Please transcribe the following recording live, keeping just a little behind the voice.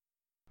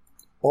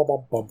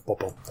Alright,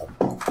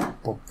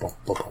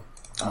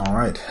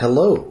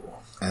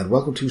 hello, and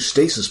welcome to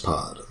Stasis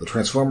Pod, the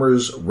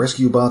Transformers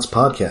Rescue Bots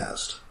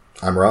podcast.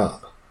 I'm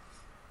Rob.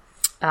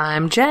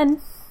 I'm Jen.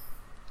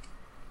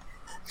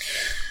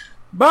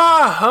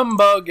 Bah,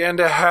 humbug, and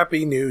a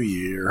happy new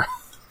year.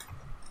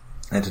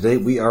 And today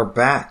we are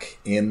back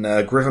in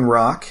Griffin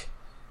Rock,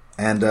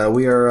 and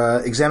we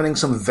are examining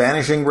some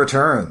Vanishing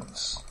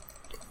returns.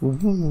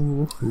 This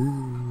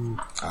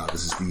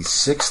is the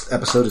 6th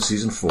episode of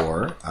Season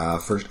 4,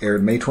 first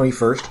aired May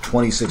 21st,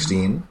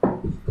 2016.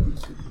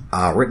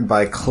 Written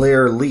by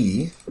Claire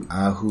Lee,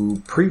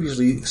 who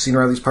previously seen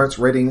around these parts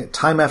writing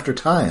Time After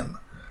Time,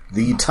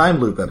 the time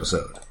loop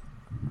episode.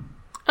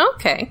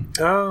 Okay.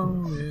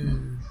 Oh, yeah.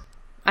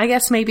 I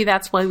guess maybe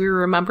that's why we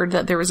remembered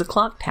that there was a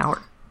clock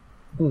tower.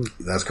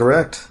 That's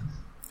correct.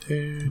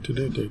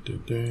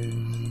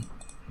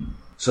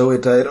 So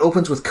it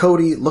opens with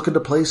Cody looking to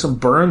play some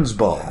Burns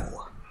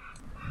Ball.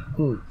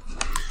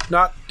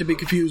 Not to be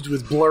confused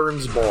with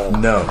Blurns Ball.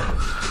 No.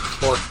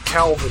 Or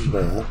Calvin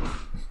Ball.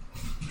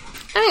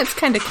 I mean, it's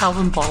kind of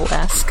Calvin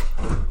Ball-esque.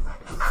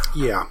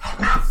 Yeah.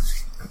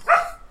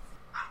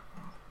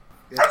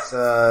 It's,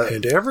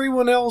 and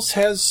everyone else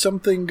has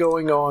something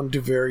going on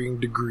to varying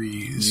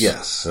degrees.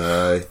 Yes.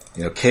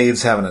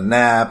 Cade's having a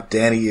nap.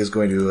 Danny is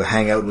going to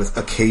hang out with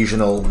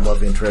occasional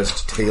love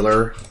interest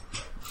Taylor.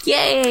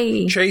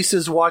 Yay! Chase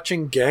is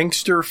watching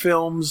gangster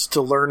films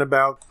to learn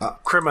about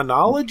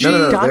criminology?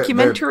 No,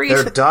 Documentaries?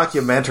 They're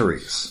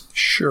documentaries.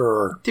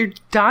 Sure. They're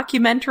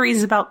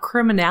documentaries about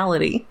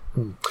criminality.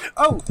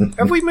 Oh,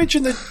 have we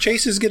mentioned that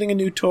Chase is getting a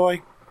new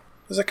toy?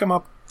 Does that come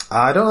up?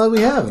 I don't know that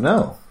we have,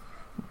 no.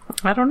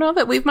 I don't know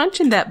that we've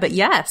mentioned that, but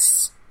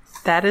yes,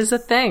 that is a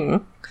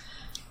thing.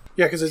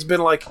 Yeah, because it's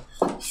been like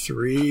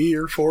 3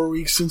 or 4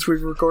 weeks since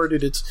we've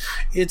recorded.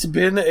 It's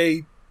been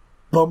a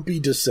bumpy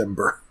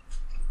December.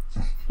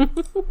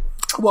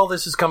 Well,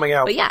 this is coming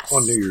out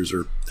on New Year's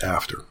or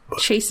after. But.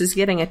 Chase is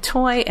getting a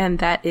toy, and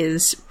that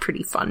is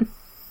pretty fun.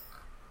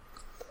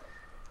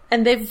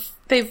 And they've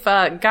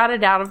got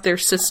it out of their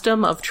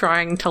system of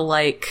trying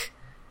to,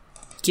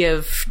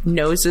 give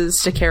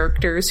noses to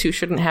characters who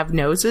shouldn't have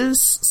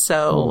noses,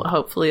 so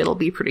hopefully it'll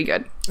be pretty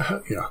good.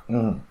 Yeah.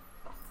 Oh,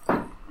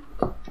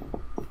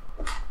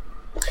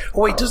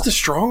 wait, does the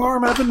strong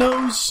arm have a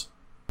nose?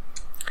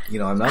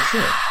 I'm not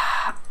sure.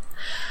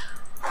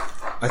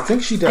 I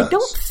think she does. I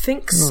don't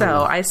think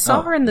so. I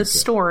saw her in the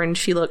store, and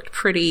she looked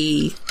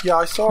pretty... Yeah,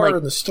 I saw her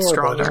in the store,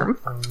 strong but arm.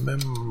 I don't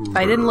remember.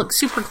 I didn't look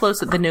super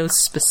close at the nose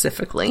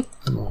specifically.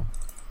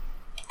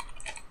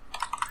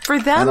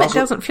 For them, it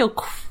doesn't feel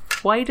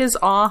quite as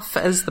off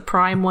as the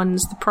Prime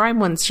ones. The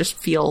Prime ones just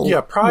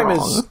feel Prime wrong.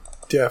 Is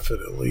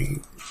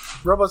definitely...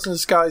 Robots in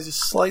Disguise is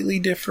slightly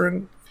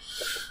different,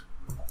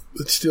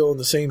 but still in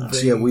the same vein.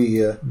 So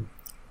yeah,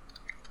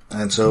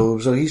 and so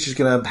he's just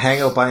going to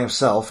hang out by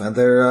himself, and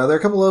there are a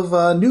couple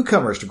of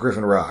newcomers to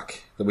Griffin Rock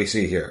that we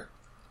see here.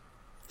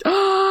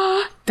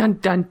 Dun,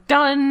 dun,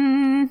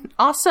 dun!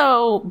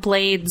 Also,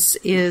 Blades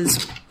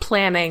is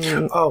planning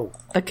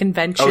a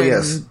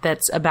convention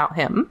that's about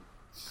him.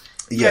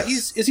 Yes.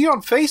 Yeah, is he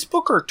on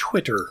Facebook or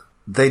Twitter?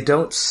 They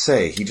don't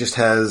say. He just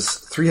has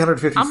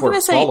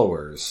 354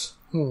 followers.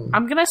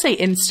 I'm going to say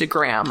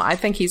Instagram. I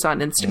think he's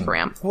on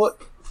Instagram.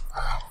 What?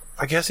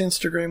 I guess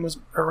Instagram was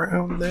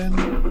around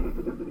then.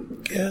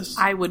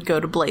 I would go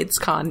to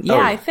BladesCon.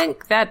 Yeah, I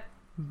think that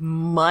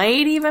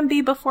might even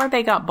be before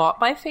they got bought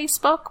by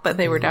Facebook, but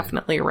they were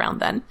definitely around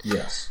then.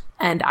 Yes.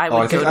 And I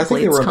would go to BladesCon. I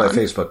think they were owned by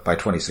Facebook by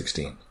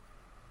 2016.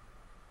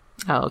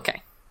 Oh,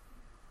 okay.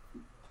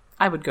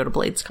 I would go to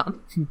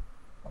BladesCon.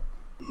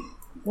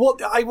 Well,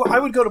 I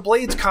would go to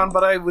BladesCon,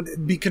 but I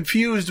would be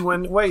confused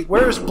wait,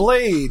 where's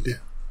Blade?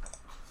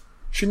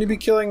 Shouldn't he be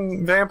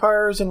killing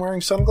vampires and wearing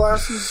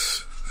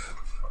sunglasses?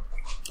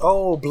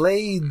 Oh,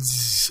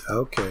 Blades.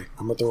 Okay,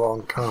 I'm at the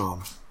wrong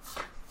con.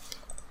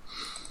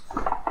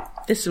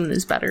 This one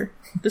is better.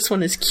 This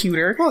one is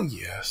cuter. Well,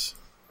 yes.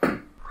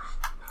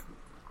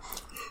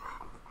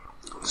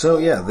 So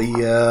yeah,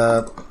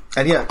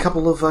 a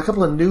couple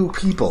of new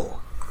people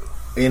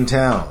in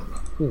town.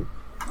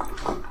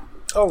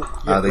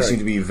 Oh, yeah, they seem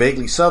to be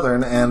vaguely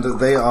southern, and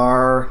they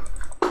are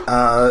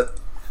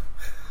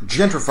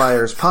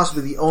gentrifiers,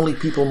 possibly the only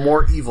people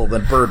more evil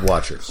than bird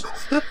watchers.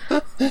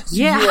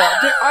 Yeah.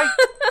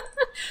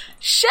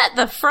 Shut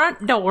the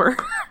front door.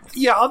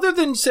 Yeah, other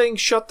than saying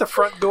shut the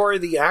front door,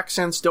 the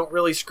accents don't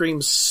really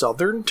scream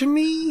southern to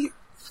me.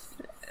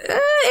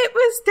 It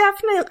was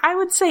definitely, I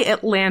would say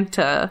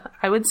Atlanta.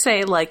 I would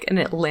say an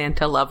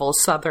Atlanta level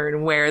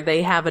southern where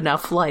they have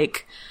enough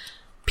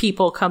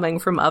people coming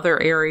from other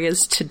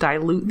areas to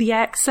dilute the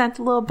accent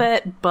a little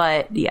bit,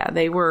 but yeah,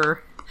 they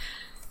were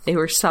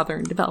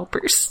southern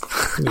developers.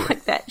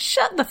 Like that.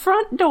 Shut the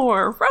front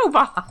door,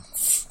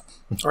 robots.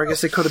 Or I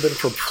guess they could have been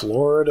from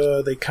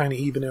Florida. They kind of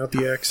even out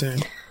the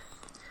accent.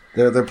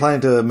 They're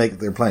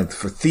planning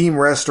for theme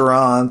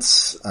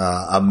restaurants,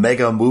 a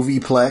mega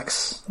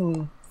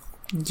movieplex.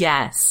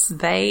 Yes,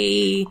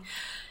 they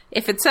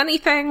If it's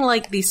anything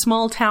like the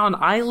small town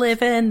I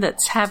live in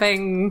that's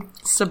having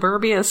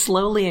suburbia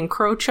slowly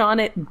encroach on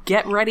it,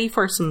 get ready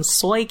for some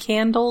soy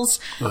candles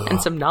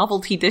and some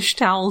novelty dish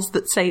towels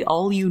that say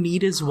all you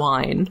need is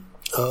wine.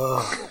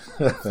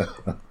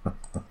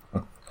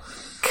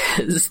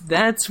 Because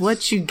that's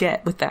what you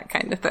get with that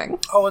kind of thing.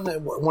 Oh, and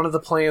then one of the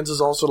plans is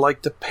also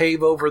like to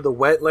pave over the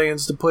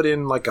wetlands to put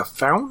in like a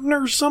fountain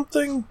or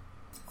something?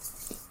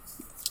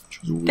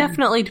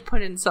 Definitely to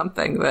put in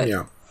something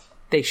that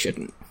they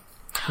shouldn't.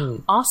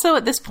 Also,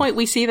 at this point,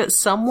 we see that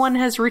someone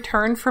has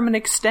returned from an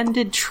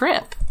extended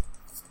trip.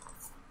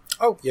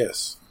 Oh,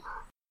 yes.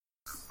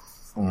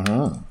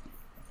 Mm-hmm.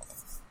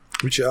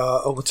 Which,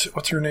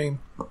 what's her name?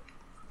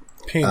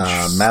 Pinch.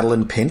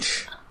 Madeline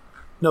Pinch.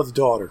 No, the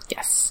daughter.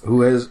 Yes.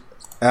 Who is,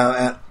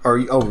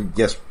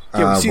 yes.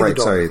 We see right,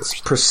 the sorry. first.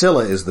 It's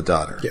Priscilla is the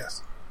daughter.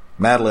 Yes.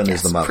 Madeline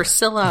is the mother.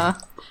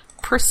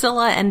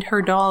 Priscilla and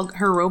her dog,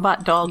 her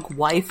robot dog,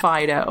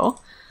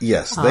 Wi-Fido.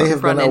 Yes, they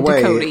have been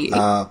away,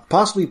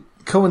 possibly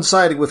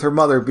coinciding with her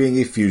mother being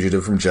a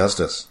fugitive from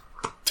justice.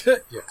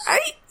 Yes.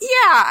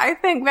 I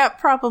think that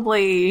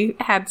probably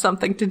had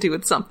something to do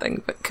with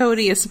something. But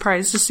Cody is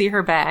surprised to see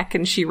her back,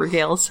 and she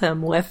regales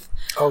him with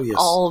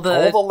all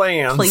the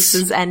lands.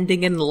 Places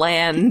ending in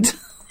land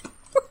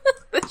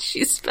that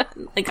she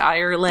spent, like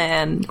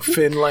Ireland,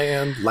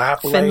 Finland,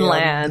 Lapland.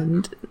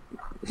 Finland.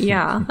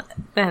 Yeah.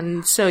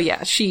 And so,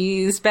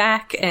 she's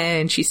back,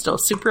 and she's still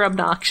super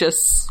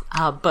obnoxious,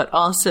 but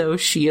also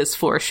she is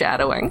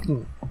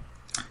foreshadowing.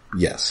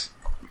 Yes.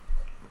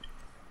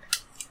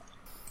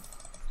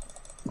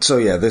 So,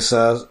 this,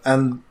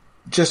 and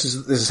just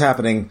as this is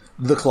happening,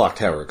 the clock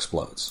tower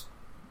explodes.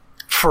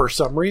 For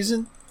some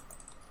reason?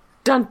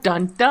 Dun,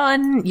 dun,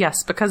 dun!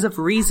 Yes, because of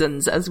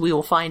reasons, as we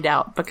will find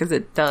out, because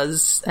it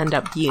does end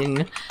up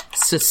being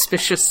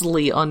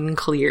suspiciously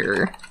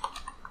unclear.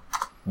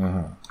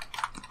 Mm-hmm.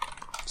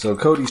 So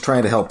Cody's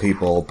trying to help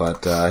people,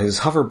 but his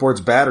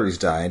hoverboard's batteries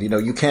die, and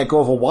you can't go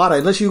over water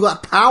unless you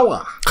got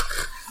power.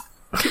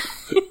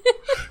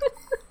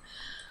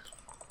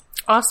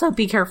 Also,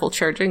 be careful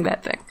charging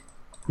that thing.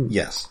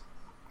 Yes.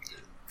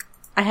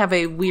 I have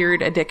a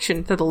weird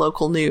addiction to the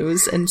local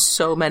news, and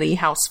so many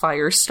house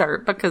fires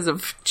start because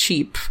of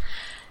cheap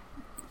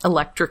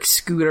electric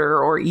scooter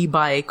or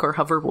e-bike or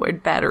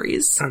hoverboard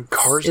batteries. And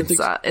cars.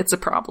 It's a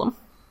problem.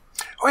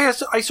 Oh, yeah,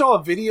 I saw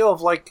a video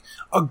of, like,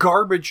 a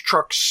garbage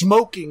truck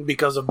smoking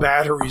because of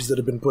batteries that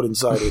have been put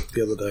inside it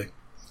the other day.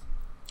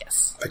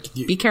 Yes.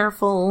 Be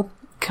careful,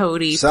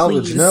 Cody,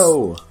 Salvage, please.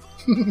 no!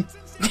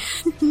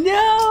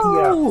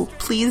 No! Yeah.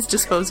 Please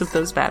dispose of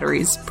those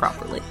batteries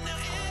properly.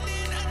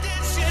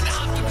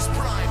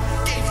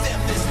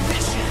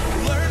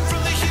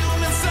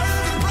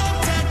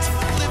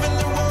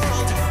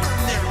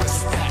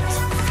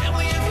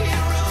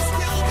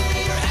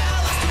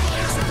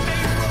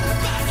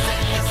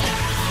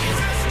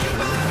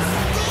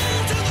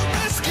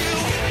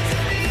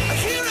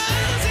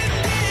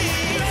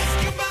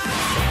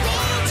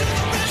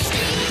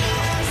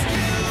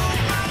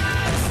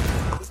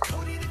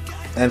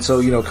 And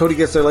so, Cody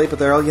gets there late, but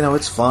they're all,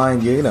 it's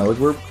fine.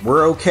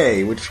 We're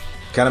okay, which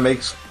kind of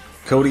makes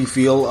Cody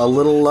feel a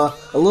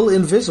little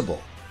invisible.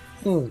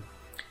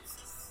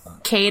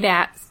 Cade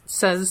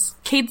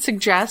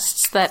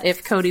suggests that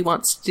if Cody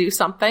wants to do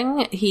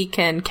something, he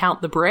can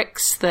count the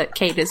bricks that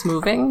Cade is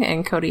moving,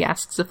 and Cody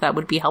asks if that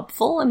would be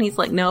helpful, and he's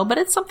like, no, but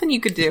it's something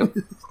you could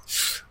do.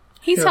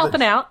 He's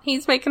helping out.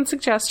 He's making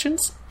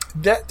suggestions.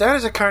 That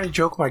is a kind of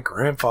joke my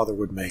grandfather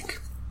would make.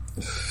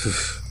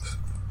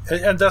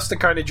 And that's the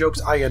kind of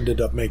jokes I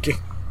ended up making.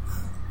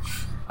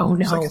 Oh,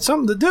 no. It's like, it's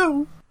something to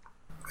do.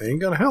 It ain't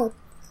gonna help.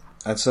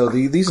 And so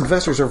these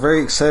investors are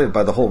very excited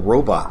by the whole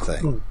robot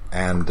thing.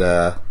 And,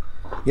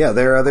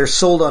 they're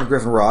sold on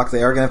Griffin Rock.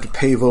 They are going to have to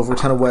pave over a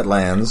ton of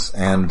wetlands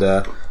and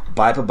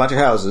buy up a bunch of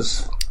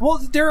houses. Well,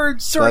 they're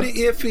sort of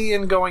iffy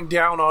and going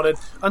down on it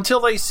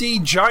until they see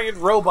giant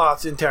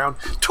robots in town.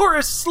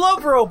 Tourists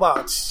love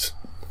robots.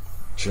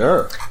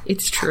 Sure.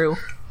 It's true.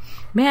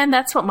 Man,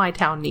 that's what my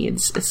town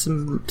needs, is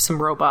some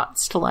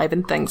robots to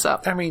liven things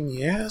up. I mean,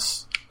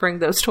 yes. Bring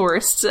those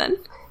tourists in.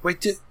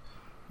 Wait,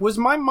 was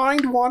my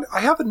mind I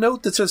have a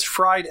note that says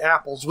fried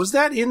apples. Was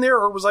that in there,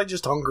 or was I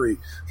just hungry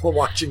while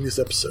watching this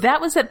episode?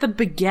 That was at the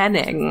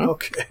beginning.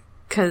 Okay.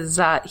 Because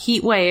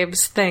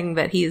Heatwave's thing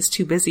that he is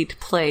too busy to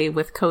play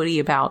with Cody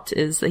about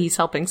is that he's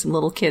helping some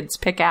little kids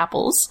pick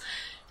apples,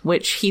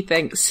 which he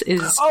thinks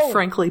is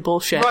frankly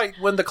bullshit. Right,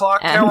 when the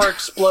clock tower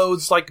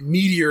explodes, like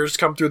meteors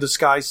come through the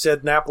sky,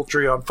 set an apple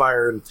tree on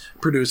fire, and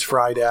produce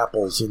fried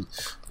apples. And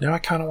now I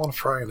kind of want to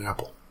fry an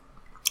apple.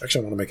 Actually,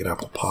 I want to make an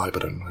apple pie,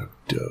 but I don't have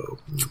dough.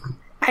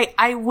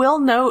 I will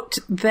note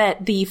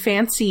that the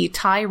fancy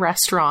Thai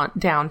restaurant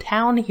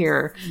downtown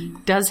here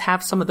does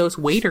have some of those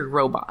waiter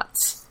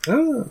robots.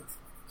 Oh.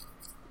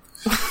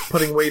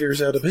 Putting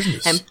waiters out of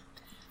business. And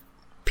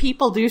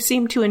people do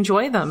seem to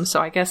enjoy them, so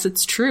I guess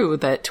it's true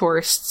that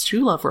tourists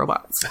do love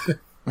robots.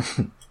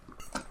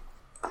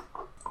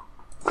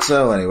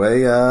 So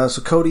anyway,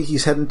 so Cody,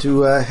 he's heading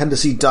to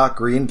see Doc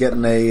Green,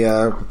 getting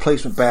a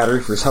replacement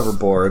battery for his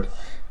hoverboard,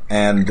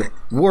 And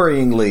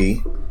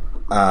worryingly,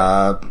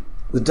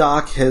 the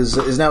Doc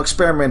is now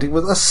experimenting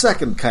with a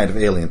second kind of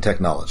alien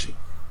technology.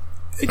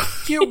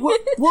 Yeah, well,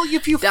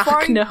 if you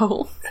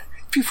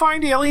if you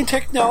find alien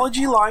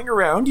technology lying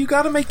around, you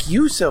got to make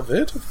use of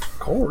it, of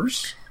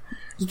course.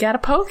 You got to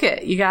poke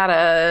it. You got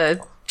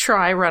to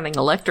try running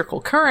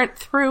electrical current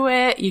through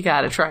it. You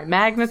got to try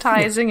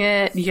magnetizing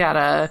it. You got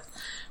to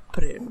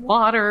put it in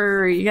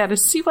water. You got to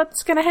see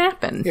what's going to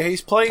happen. Yeah,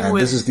 he's playing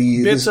with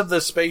bits of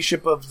the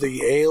spaceship of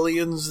the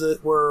aliens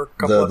that were a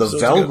couple the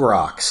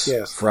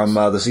Velgrox from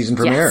the season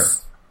premiere.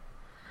 Yes.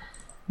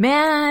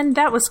 Man,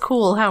 that was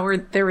cool how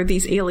there were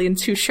these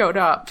aliens who showed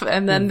up,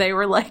 and then they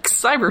were like,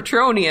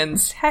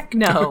 Cybertronians, heck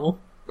no.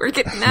 We're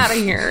getting out of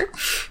here.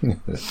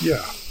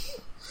 Yeah.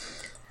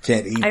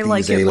 Can't eat I these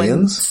like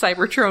aliens. it when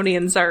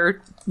Cybertronians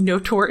are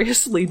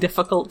notoriously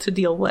difficult to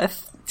deal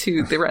with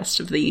to the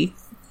rest of the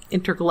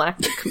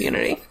intergalactic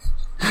community.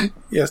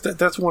 Yes,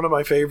 that's one of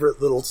my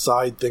favorite little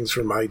side things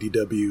from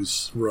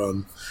IDW's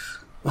run.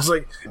 I was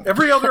like,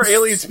 every other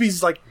alien species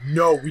is like,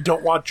 no, we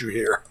don't want you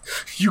here.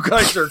 You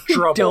guys are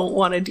trouble. Don't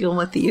want to deal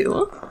with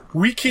you.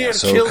 We can't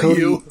kill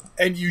you,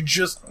 and you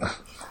just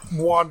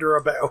wander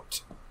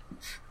about.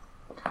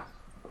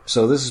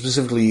 So this is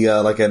specifically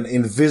like an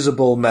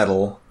invisible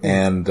metal,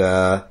 and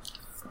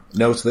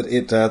notes that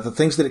the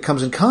things that it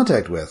comes in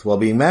contact with while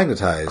being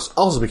magnetized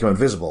also become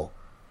invisible,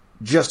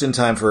 just in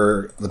time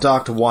for the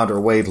Doc to wander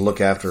away to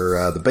look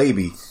after the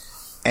baby,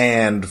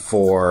 and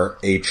for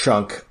a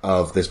chunk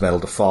of this metal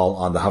to fall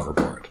on the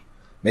hoverboard,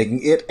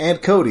 making it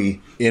and Cody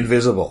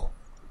invisible.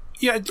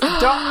 Yeah,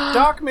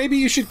 Doc, maybe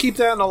you should keep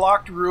that in a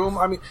locked room.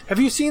 I mean, have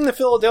you seen the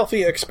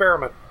Philadelphia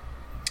experiment?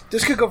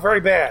 This could go very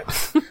bad.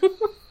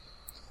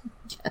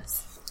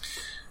 Yes.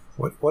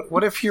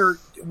 What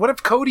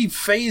if Cody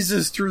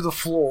phases through the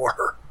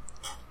floor?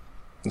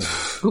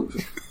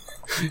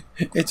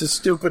 It's a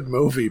stupid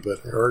movie,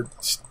 or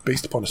it's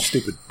based upon a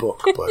stupid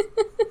book, but...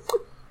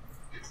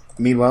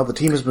 Meanwhile, the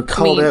team has been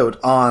called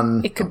out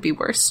on... It could be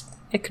worse.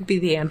 It could be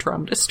the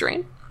Andromeda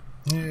strain.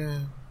 Yeah.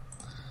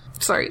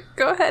 Sorry,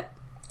 go ahead.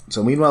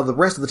 So meanwhile, the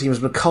rest of the team has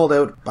been called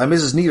out by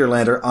Mrs.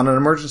 Niederlander on an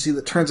emergency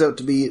that turns out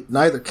to be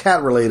neither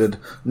cat-related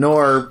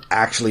nor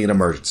actually an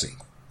emergency.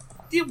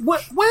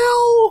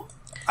 Well,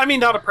 I mean,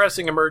 not a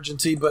pressing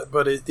emergency, but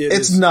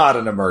it's not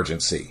an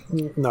emergency.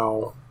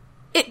 No.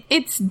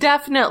 It's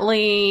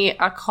definitely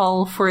a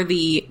call for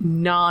the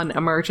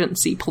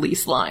non-emergency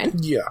police line.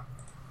 Yeah.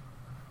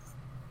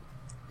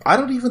 I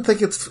don't even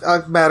think it's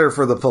a matter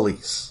for the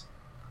police.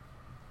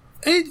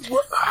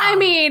 I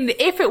mean,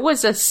 if it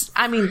was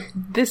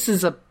this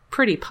is a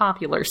pretty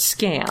popular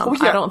scam. Oh,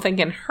 yeah. I don't think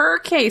in her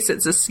case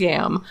it's a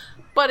scam,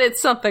 but it's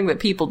something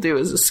that people do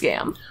as a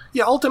scam.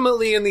 Yeah,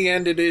 ultimately, in the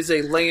end, it is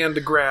a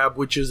land grab,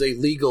 which is a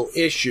legal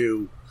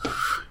issue.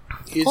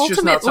 It's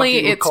ultimately,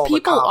 it's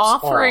people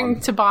offering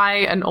to buy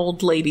an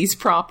old lady's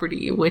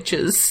property, which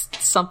is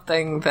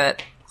something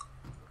that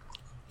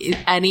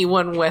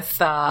anyone with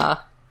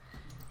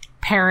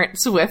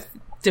parents with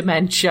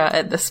dementia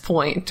at this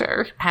point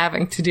are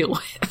having to deal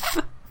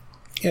with.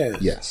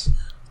 Yes.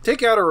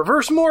 Take out a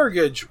reverse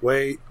mortgage.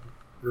 Wait.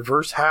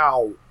 Reverse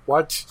how?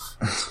 What?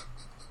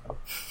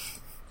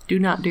 Do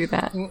not do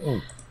that.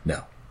 No.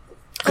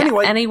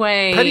 Yeah,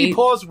 anyway, Petty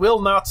Paws will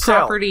not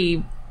sell.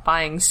 Property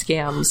buying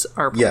scams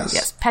are...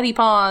 Yes. Petty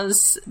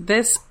Paws.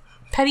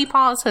 Petty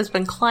Paws has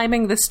been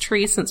climbing this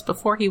tree since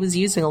before he was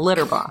using a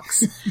litter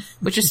box,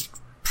 which is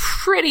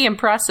pretty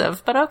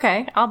impressive, but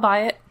okay, I'll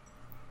buy it.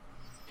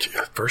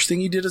 First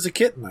thing he did as a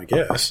kitten, I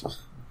guess.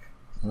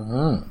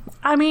 Mm-hmm.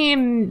 I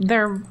mean,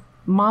 their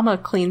mama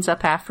cleans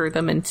up after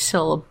them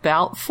until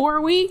about 4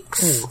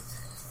 weeks.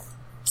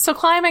 So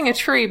climbing a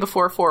tree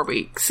before 4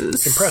 weeks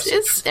is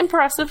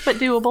impressive, but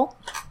doable.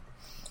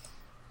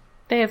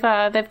 They've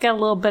got a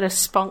little bit of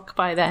spunk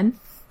by then.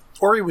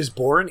 Or he was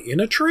born in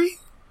a tree?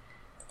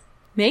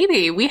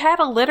 Maybe. We had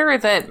a litter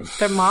that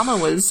their mama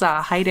was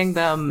hiding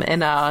them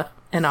in a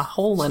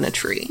hole in a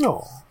tree.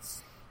 No.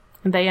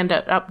 And they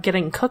ended up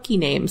getting cookie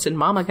names, and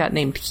Mama got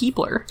named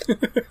Keebler.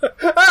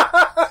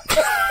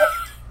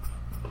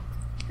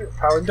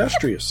 How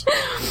industrious.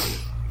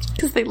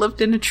 Because they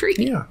lived in a tree.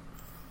 Yeah.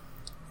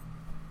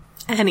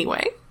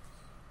 Anyway.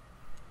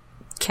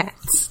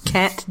 Cats.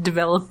 Cat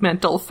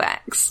developmental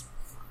facts.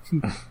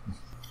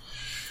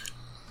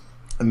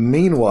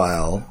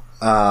 Meanwhile,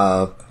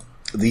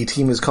 the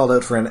team is called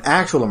out for an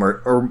actual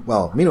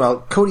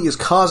meanwhile, Cody is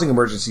causing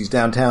emergencies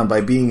downtown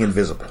by being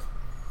invisible.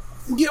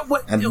 Yeah,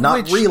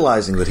 not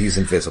realizing that he's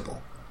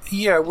invisible.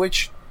 Yeah,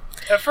 which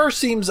at first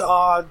seems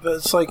odd, but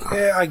it's like,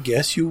 I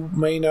guess you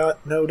may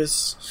not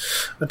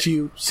notice until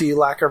you see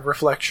lack of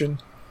reflection.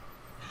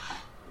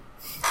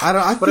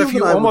 But if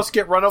you almost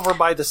get run over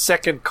by the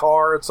second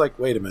car, it's like,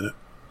 wait a minute.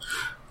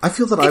 I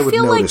feel that I would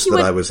notice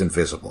that I was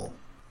invisible.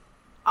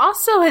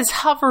 Also, his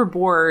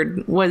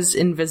hoverboard was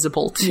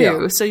invisible, too.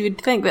 Yeah. So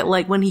you'd think that,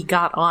 when he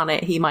got on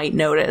it, he might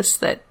notice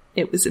that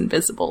it was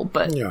invisible,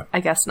 but I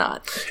guess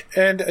not.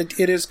 And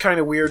it is kind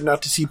of weird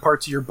not to see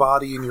parts of your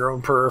body in your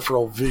own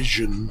peripheral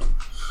vision.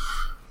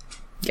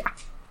 Yeah.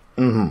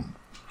 Mm-hmm.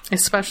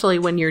 Especially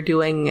when you're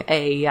doing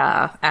a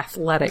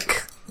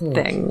athletic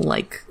thing,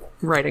 like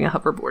riding a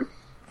hoverboard.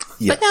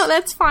 Yes. But no,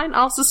 that's fine.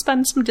 I'll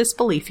suspend some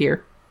disbelief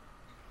here.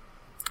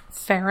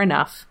 Fair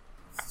enough.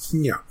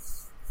 Yeah.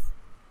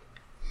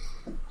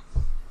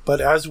 But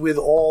as with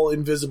all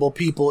invisible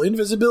people,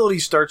 invisibility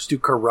starts to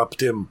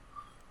corrupt him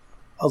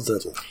a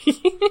little.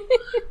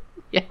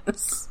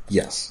 Yes.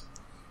 Yes.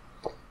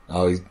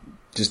 Oh,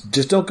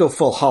 just don't go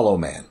full Hollow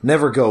Man.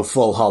 Never go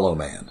full Hollow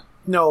Man.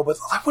 No, but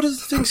what are the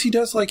things he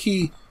does? Like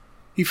he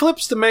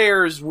flips the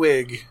mayor's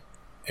wig,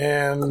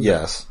 and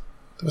yes,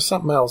 there was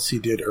something else he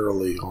did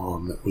early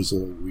on that was a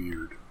little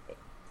weird.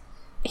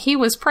 He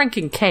was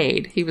pranking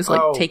Cade. He was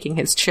taking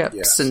his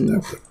chips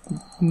and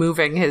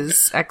moving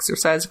his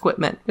exercise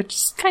equipment, which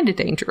is kind of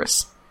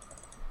dangerous.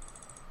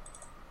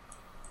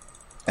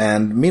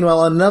 And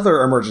meanwhile,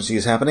 another emergency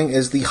is happening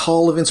as the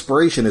Hall of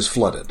Inspiration is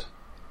flooded.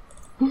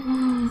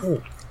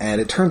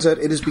 And it turns out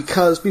it is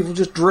because people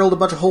just drilled a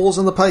bunch of holes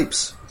in the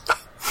pipes.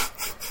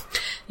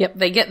 Yep,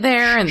 they get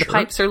there and the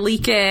pipes are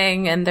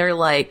leaking and they're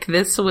like,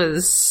 this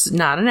was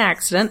not an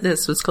accident.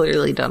 This was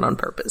clearly done on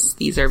purpose.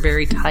 These are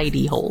very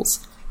tidy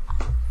holes.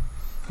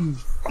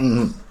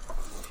 Mm-hmm.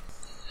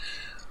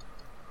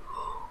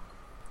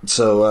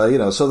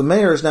 So, so the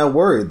mayor is now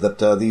worried that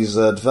these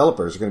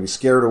developers are going to be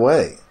scared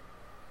away.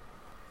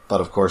 But,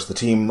 of course, the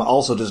team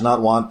also does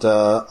not want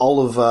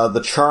all of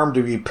the charm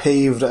to be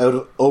paved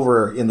out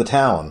over in the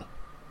town.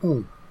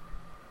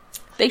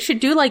 They should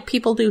do like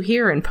people do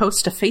here and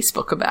post to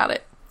Facebook about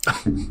it.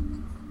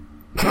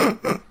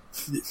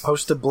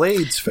 Post to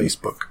Blade's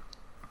Facebook.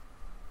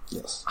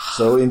 Yes.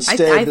 So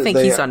instead, I think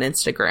he's on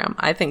Instagram.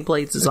 I think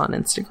Blades is on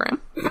Instagram.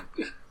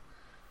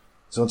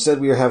 So instead,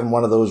 we are having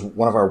one of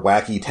our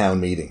wacky town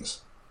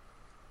meetings.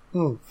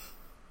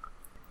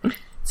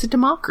 It's a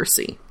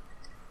democracy.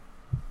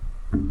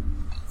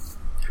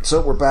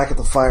 So we're back at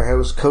the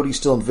firehouse. Cody's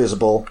still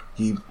invisible.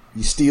 He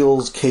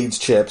steals Cade's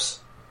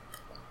chips,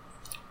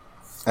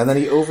 and then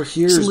he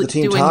overhears the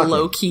team doing talking.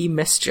 low-key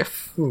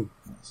mischief. And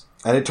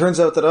it turns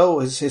out that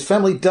his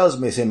family does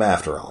miss him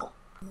after all.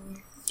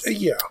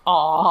 Yeah.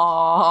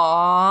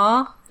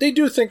 Aww. They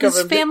do think of him.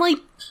 His family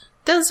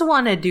does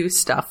want to do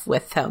stuff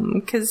with him,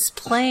 because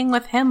playing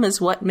with him is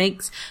what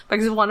makes...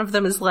 Because one of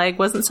them is like,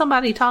 wasn't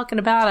somebody talking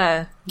about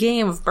a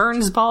game of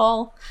Burns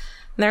Ball?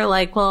 And they're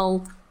like,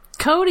 well,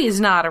 Cody's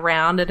not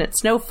around, and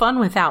it's no fun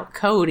without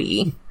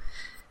Cody.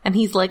 And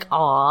he's like,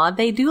 aw,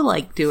 they do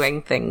like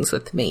doing things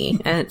with me,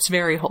 and it's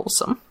very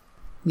wholesome.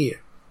 Yeah.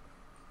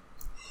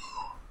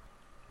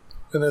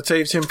 And that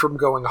saves him from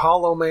going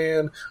Hollow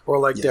Man, or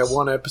like that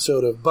one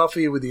episode of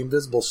Buffy with the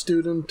invisible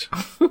student.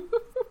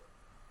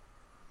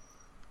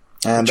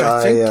 And which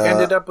I think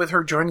ended up with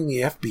her joining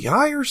the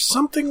FBI or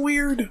something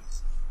weird.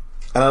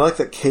 And I like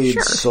that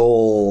Cade's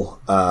sole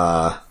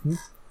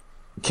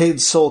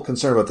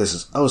concern about this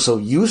is, so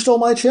you stole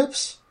my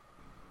chips?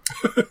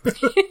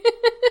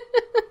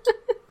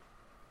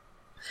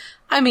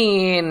 I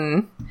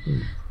mean,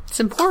 it's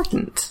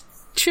important.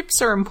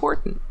 Chips are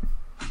important.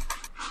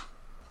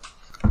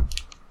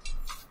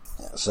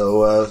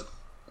 So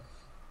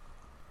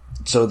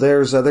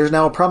there's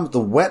now a problem with the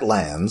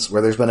wetlands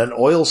where there's been an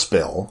oil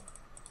spill,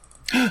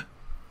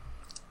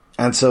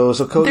 and so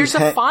Cody's there's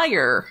a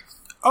fire.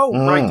 Oh,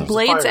 right.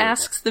 Blades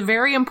asks the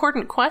very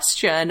important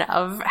question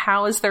of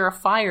how is there a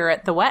fire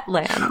at the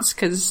wetlands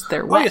because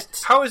they're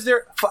wet.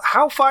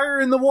 How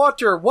fire in the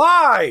water?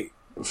 Why?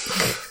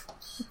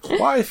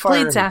 Why fire?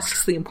 Blades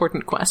asks the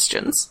important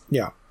questions.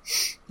 Yeah.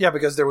 Yeah,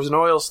 because there was an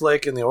oil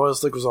slick, and the oil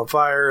slick was on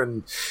fire,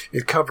 and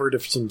it covered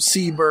some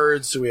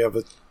seabirds, so we have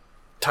a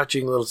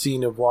touching little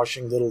scene of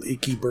washing little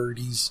icky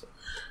birdies.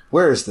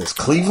 Where is this?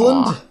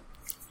 Cleveland?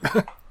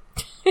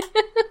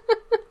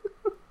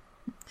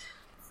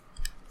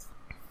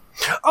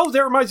 Oh,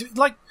 that reminds me,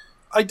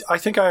 I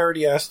think I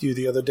already asked you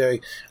the other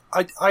day.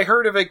 I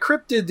heard of a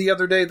cryptid the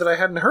other day that I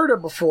hadn't heard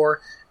of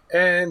before,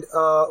 and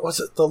was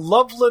it the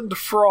Loveland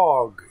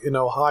Frog in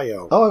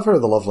Ohio? Oh, I've heard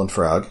of the Loveland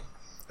Frog.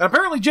 And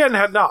apparently Jen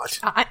had not.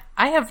 I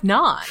have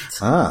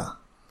not.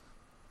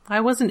 I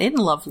wasn't in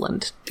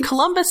Loveland.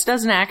 Columbus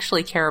doesn't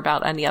actually care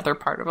about any other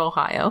part of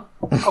Ohio.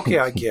 Okay,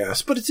 I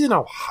guess. But it's in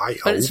Ohio.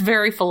 But it's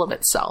very full of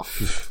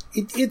itself.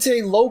 It's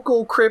a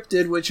local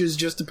cryptid, which is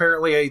just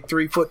apparently a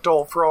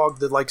 3-foot-tall frog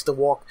that likes to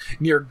walk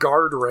near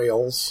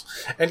guardrails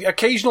and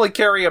occasionally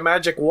carry a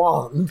magic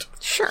wand.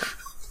 Sure.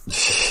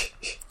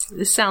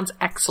 This sounds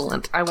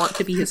excellent. I want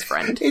to be his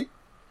friend. It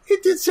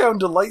did sound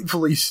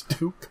delightfully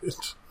stupid.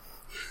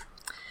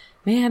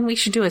 Man, we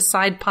should do a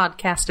side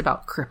podcast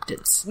about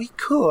cryptids. We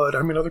could.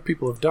 I mean, other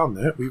people have done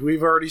that.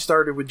 We've already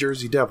started with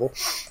Jersey Devil.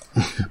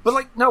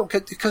 But, no,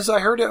 because I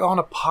heard it on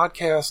a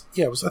podcast.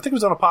 Yeah, I think it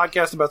was on a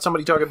podcast about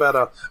somebody talking about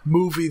a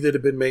movie that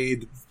had been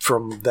made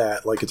from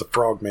that. Like, it's a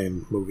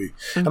Frogman movie.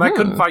 Mm-hmm. And I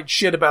couldn't find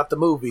shit about the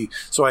movie,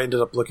 so I ended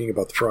up looking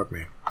about the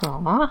Frogman.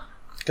 Aww.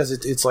 Because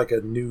it's like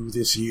a new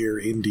this year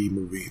indie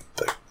movie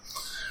thing.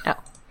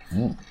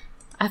 Oh.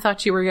 I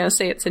thought you were going to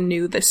say it's a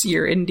new this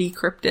year indie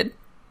cryptid.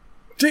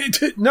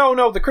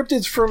 No, the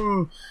cryptids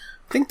from,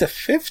 I think the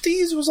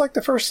 50s was like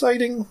the first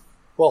sighting.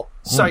 Well,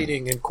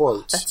 sighting in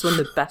quotes. That's when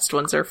the best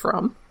ones are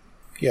from.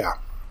 Yeah.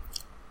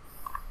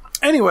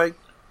 Anyway,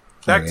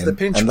 back to the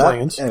pinch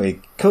plans.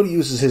 Anyway, Cody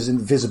uses his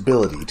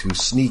invisibility to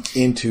sneak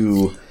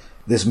into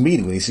this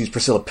meeting when he sees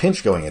Priscilla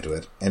Pinch going into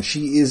it, and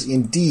she is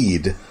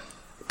indeed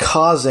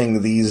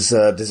causing these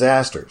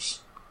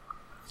disasters.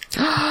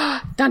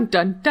 Dun,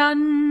 dun,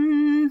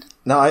 dun!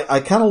 Now, I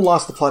kind of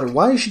lost the plot.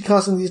 Why is she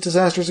causing these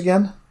disasters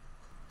again?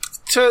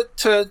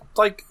 To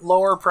like,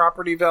 lower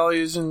property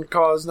values and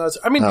cause nuts.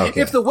 I mean,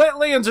 if the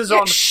wetlands is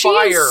on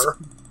fire...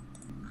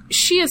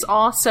 She is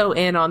also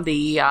in on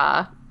the,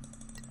 I'm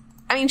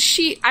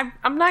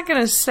not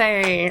gonna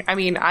say,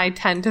 I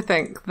tend to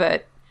think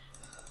that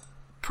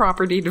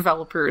property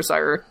developers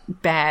are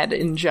bad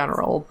in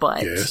general,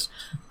 but yes.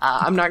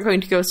 I'm not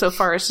going to go so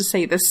far as to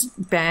say this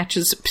batch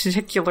is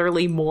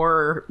particularly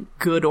more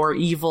good or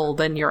evil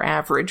than your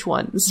average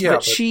ones. Yeah,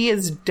 but she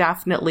is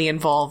definitely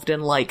involved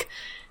in, like,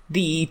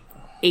 the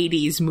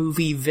 80s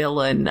movie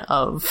villain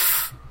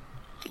of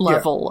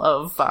level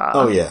of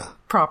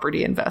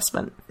property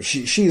investment.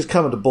 She is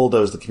coming to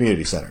bulldoze the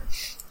community center.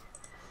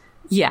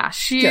 Yeah,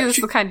 she is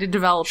the kind of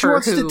developer She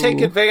wants who to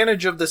take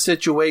advantage of the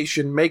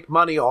situation, make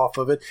money off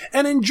of it,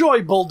 and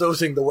enjoy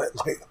bulldozing the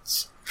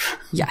wetlands.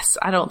 Yes,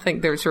 I don't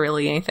think there's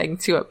really anything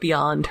to it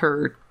beyond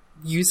her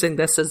using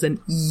this as an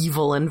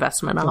evil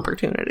investment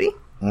opportunity.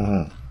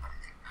 Mm-hmm.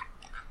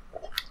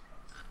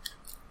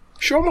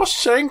 She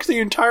almost sank the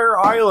entire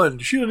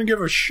island. She doesn't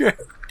give a shit.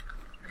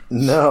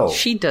 No.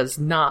 She does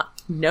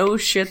not. No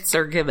shits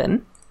are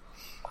given.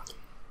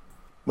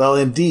 Well,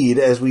 indeed,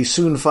 as we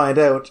soon find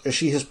out,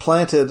 she has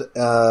planted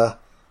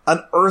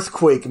an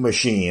earthquake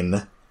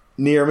machine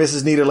near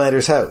Mrs.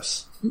 Niederlander's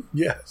house.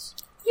 Yes.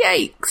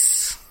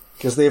 Yikes.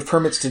 Because they have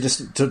permits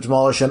to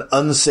demolish an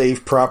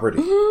unsafe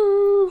property.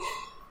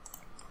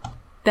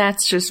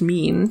 That's just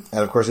mean.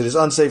 And of course, it is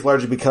unsafe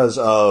largely because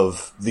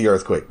of the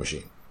earthquake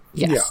machine.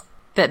 Yes. Yeah.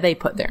 That they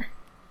put there.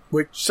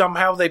 Which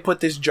somehow they put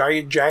this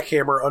giant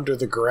jackhammer under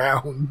the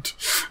ground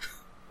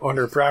on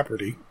her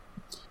property.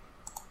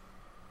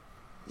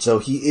 So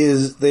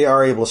they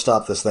are able to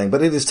stop this thing,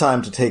 but it is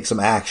time to take some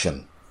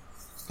action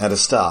and to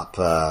stop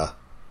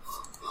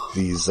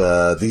these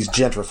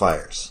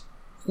gentrifiers.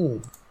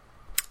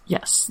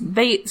 Yes.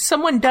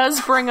 Someone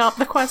does bring up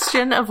the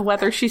question of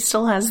whether she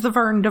still has the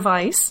Vern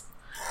device.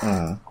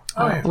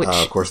 Which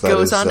of course that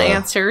goes is,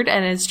 unanswered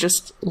and is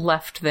just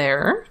left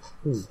there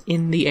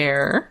in the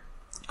air.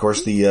 Of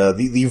course,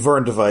 the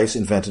Vern device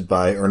invented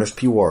by Ernest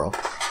P. Worrell.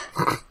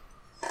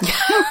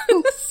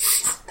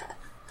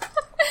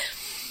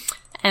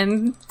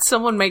 And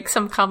someone makes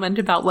some comment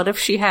about what if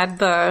she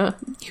had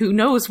who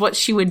knows what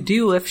she would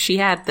do if she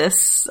had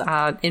this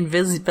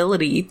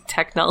invisibility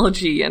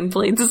technology, and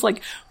Blades is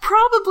like,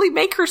 probably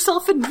make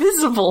herself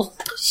invisible.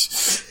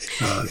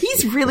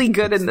 He's really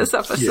good in this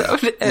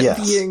episode at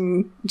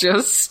being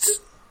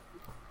just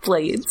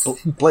Blades.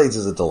 Blades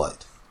is a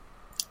delight.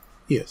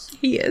 Yes.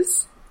 He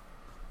is.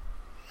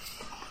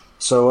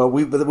 So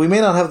we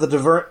may not have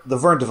the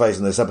Vern device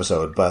in this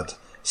episode, but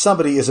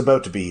somebody is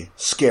about to be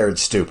scared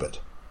stupid.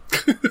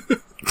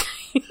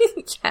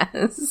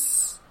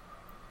 Yes.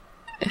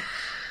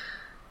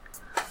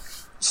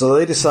 So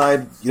they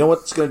decide, you know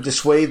what's going to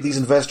dissuade these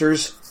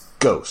investors?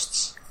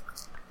 Ghosts.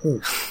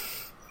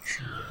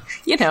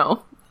 You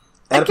know.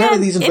 And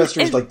apparently these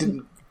investors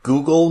didn't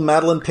Google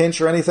Madeline Pinch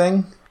or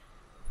anything.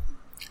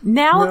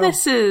 Now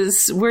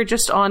we're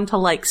just on to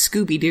like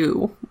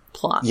Scooby-Doo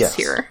plots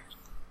here.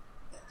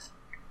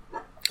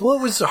 Well,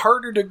 it was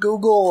harder to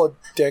Google a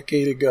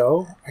decade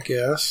ago, I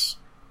guess.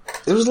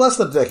 It was less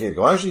than a decade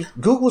ago. Actually,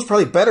 Google was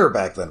probably better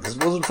back then, because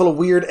it wasn't full of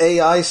weird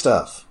AI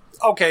stuff.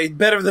 Okay,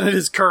 better than it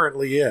is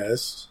currently,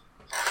 yes.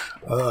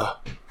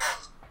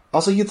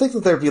 Also, you'd think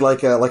that there'd be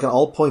like an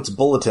all-points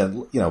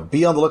bulletin,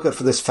 be on the lookout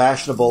for this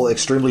fashionable,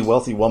 extremely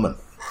wealthy woman.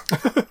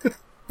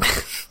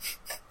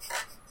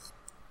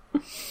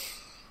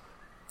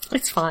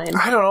 It's fine.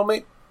 I don't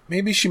know,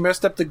 maybe she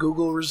messed up the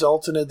Google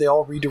results and they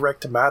all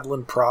redirect to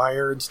Madeline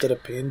Pryor instead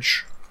of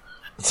Pinch.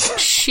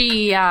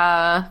 She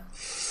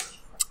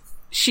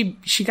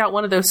got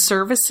one of those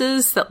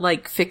services that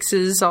like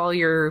fixes all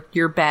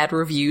your bad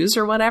reviews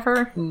or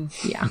whatever.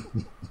 Yeah.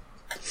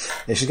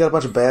 And she's got a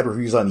bunch of bad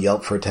reviews on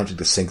Yelp for attempting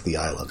to sink the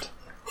island.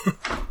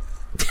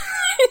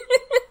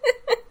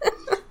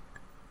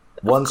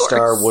 1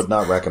 star would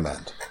not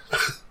recommend.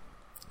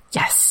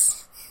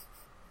 Yes.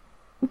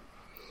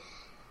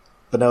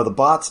 But no, the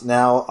bots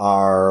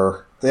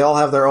now they all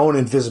have their own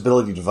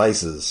invisibility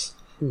devices.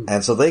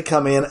 And so they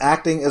come in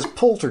acting as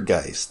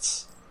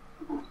poltergeists.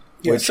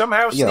 Yeah,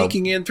 somehow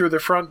sneaking in through the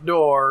front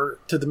door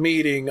to the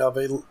meeting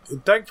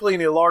thankfully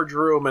in a large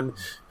room, and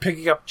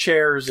picking up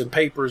chairs and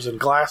papers and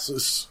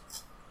glasses.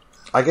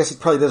 I guess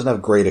it probably doesn't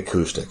have great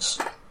acoustics.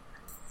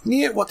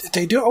 Yeah, what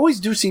they always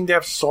do seem to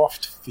have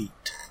soft feet.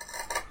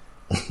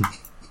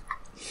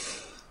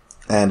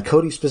 And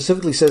Cody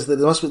specifically says that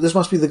this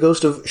must be the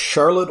ghost of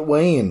Charlotte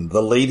Wayne,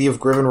 the Lady of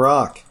Griffin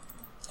Rock.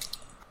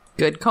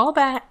 Good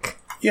callback.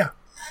 Yeah.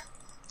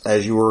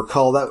 As you will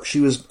recall, that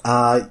she was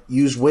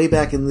used way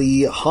back in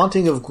the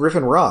Haunting of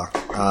Griffin Rock,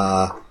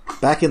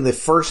 back in the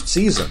first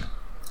season.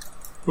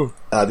 The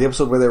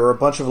episode where there were a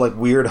bunch of like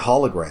weird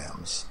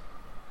holograms.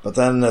 But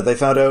then they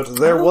found out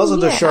there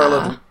wasn't a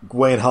Charlotte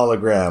Gwen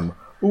hologram.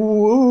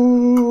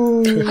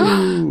 Ooh.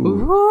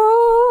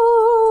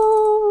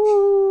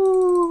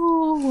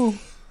 Ooh.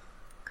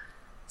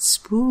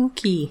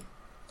 Spooky.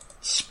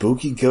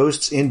 Spooky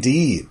ghosts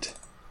indeed.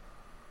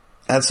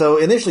 And so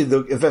initially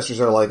the investors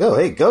are like, oh,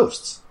 hey,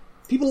 ghosts.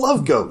 People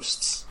love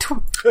ghosts.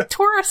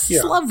 Tourists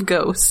love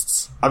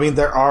ghosts. I mean,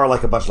 there are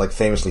like a bunch of like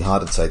famously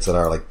haunted sites that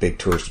are like big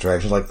tourist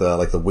attractions, like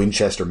the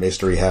Winchester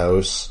Mystery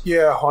House.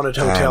 Yeah, haunted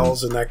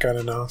hotels and that kind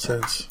of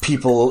nonsense.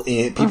 People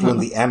in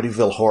the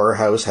Amityville Horror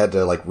House had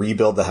to like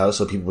rebuild the house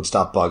so people would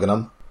stop bugging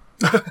them.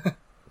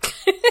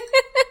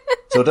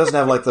 So it doesn't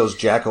have like those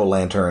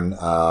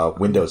jack-o'-lantern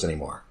windows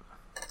anymore.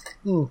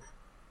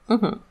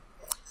 Mm-hmm.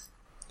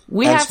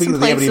 We have some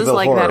places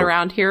like that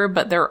around here,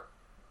 but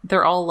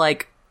they're all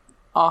like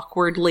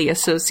awkwardly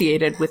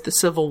associated with the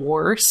Civil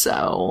War,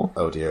 so...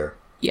 Oh dear.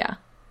 Yeah.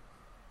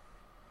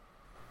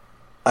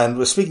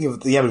 And speaking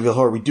of the Amityville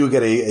Horror, we do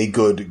get a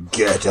good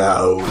Get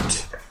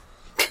Out.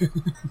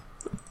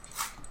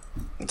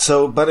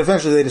 But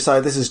eventually they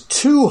decide this is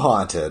too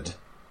haunted.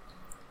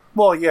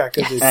 Well, yeah,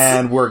 because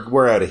and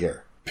we're out of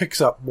here. Picks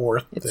up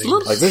more things.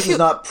 Like, this is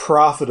not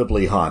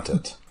profitably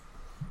haunted.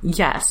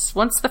 Yes.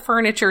 Once the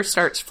furniture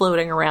starts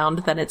floating around,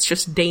 then it's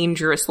just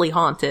dangerously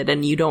haunted,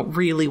 and you don't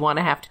really want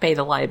to have to pay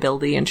the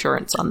liability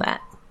insurance on that.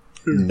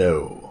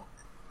 No.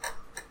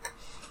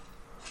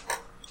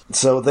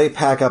 So they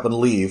pack up and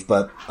leave,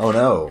 but oh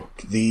no.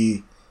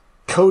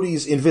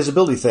 Cody's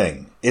invisibility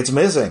thing. It's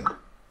missing.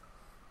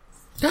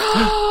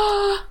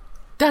 Dun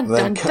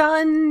dun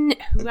dun!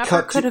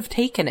 Whoever could have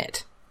taken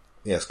it.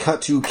 Yes,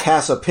 cut to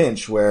Casa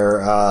Pinch,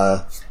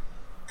 where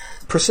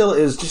Priscilla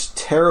is just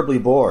terribly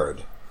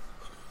bored.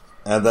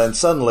 And then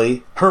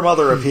suddenly, her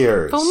mother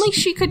appears. If only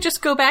she could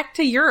just go back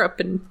to Europe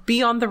and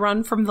be on the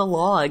run from the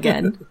law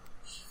again.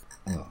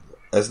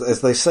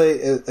 As they say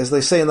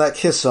in that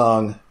Kiss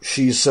song,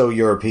 she's so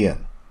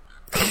European.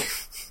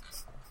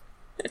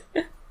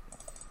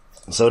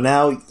 So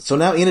now,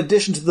 in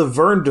addition to the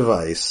Vern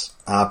device,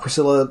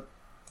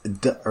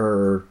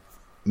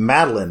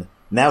 Madeline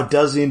now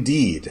does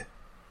indeed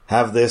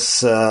have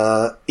this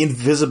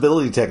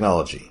invisibility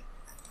technology.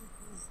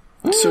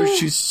 So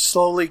she's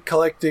slowly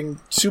collecting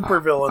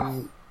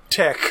supervillain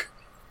tech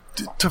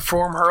to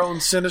form her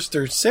own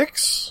Sinister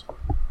Six?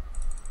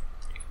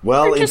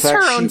 Well, or just in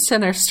fact, her own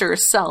sinister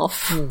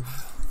self.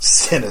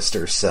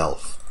 Sinister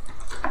self.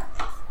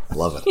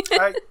 Love it.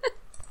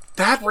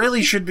 That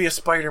really should be a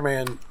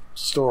Spider-Man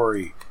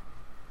story.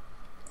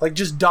 Like,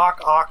 just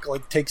Doc Ock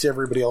takes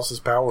everybody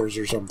else's powers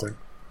or something.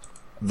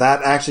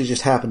 That actually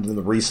just happened in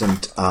the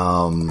recent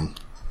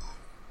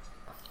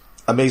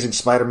Amazing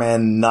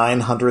Spider-Man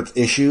 900th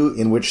issue,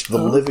 in which the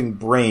living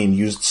brain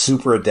used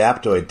super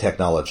adaptoid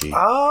technology.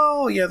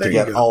 Oh, yeah, there you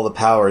go. To get all the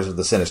powers of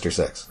the Sinister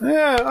Six.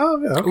 Yeah,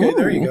 okay,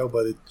 there you go,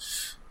 but it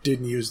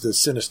didn't use the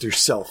Sinister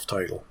Self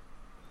title.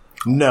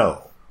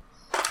 No.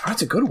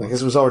 That's a good one.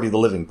 Because it was already the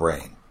living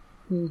brain.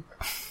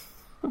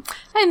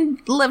 And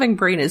living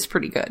brain is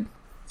pretty good.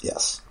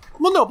 Yes.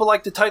 Well, no,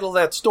 but the title of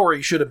that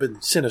story should have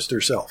been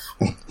Sinister Self.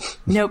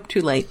 Nope,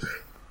 too late.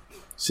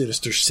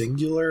 Sinister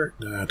Singular?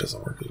 No, it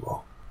doesn't work as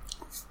well.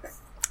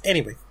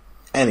 Anyway,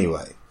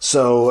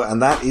 so,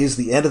 and that is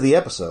the end of the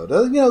episode.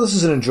 This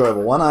is an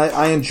enjoyable one.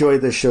 I enjoy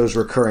this show's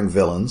recurring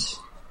villains.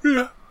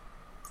 Yeah.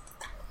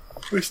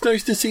 It's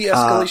nice to see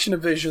escalation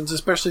of visions,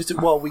 especially since,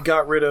 we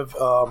got rid of,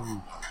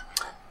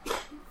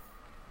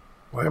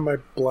 why am I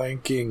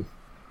blanking?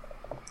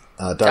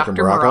 Dr.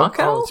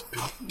 Morocco?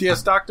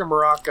 Yes, Dr.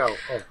 Morocco.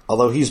 Oh.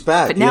 Although he's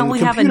back but now in we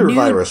computer have a new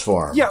virus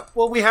form. Yeah,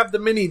 we have the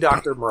mini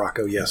Dr.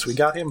 Morocco, yes. We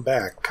got him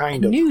back,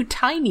 kind of. New,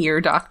 tinier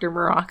Dr.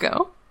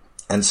 Morocco.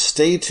 And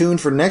stay tuned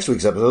for next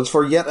week's episodes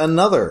for yet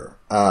another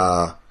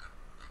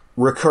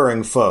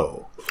recurring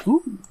foe.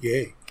 Ooh,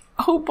 yay.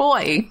 Oh,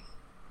 boy.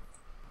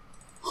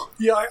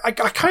 Yeah, I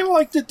kind of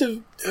liked it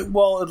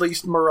at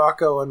least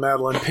Morocco and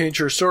Madeline Pinch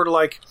are sort of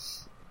like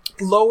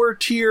lower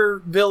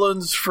tier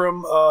villains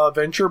from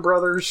Venture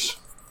Brothers.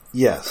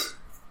 Yes.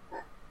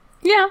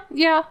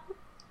 Yeah.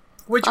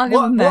 Which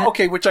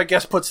I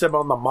guess puts them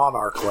on the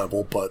Monarch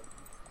level, but...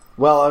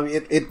 Well, I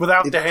mean,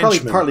 without the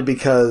henchmen. Partly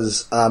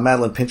because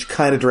Madeline Pinch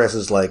kind of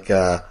dresses like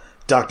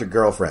Dr.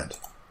 Girlfriend.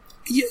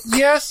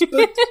 Yes,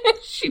 but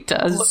she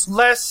does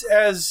less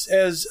as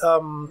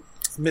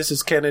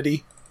Mrs.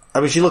 Kennedy. I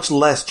mean, she looks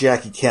less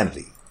Jackie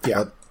Kennedy.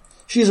 Yeah,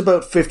 she's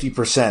about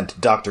 50%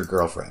 Dr.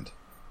 Girlfriend.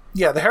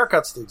 Yeah, the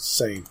haircut's the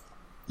same.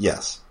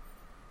 Yes.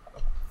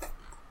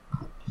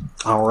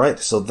 All right,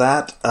 so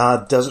that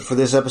does it for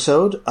this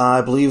episode.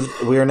 I believe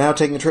we are now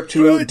taking a trip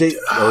to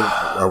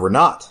or we're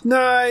not.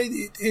 No,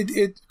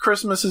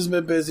 Christmas has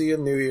been busy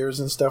and New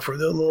Year's and stuff. We're a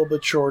little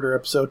bit shorter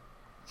episode.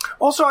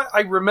 Also,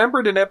 I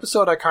remembered an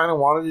episode I kind of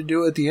wanted to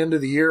do at the end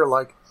of the year,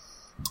 like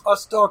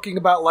us talking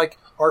about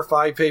our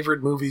 5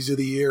 favorite movies of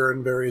the year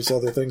and various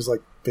other things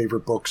like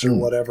favorite books or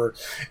whatever.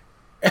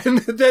 And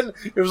then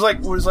it was like,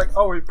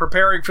 oh, we're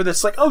preparing for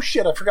this. Like, oh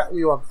shit, I forgot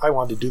I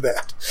wanted to do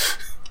that.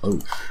 Oh.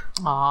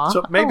 Aw.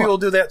 So maybe we'll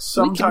do that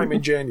sometime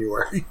in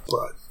January.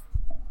 But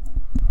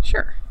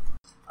Sure.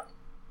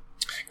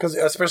 because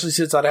especially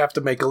since I'd have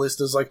to make a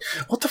list of like,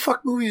 what the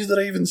fuck movies did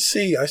I even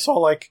see? I saw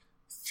like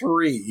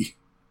 3.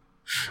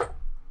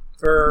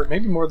 Or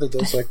maybe more than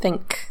those. Like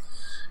Think.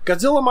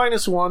 Godzilla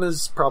 -1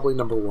 is probably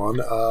number 1.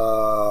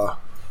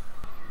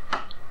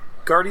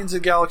 Guardians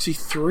of the Galaxy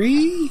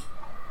 3?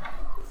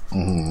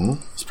 Mm-hmm.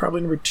 It's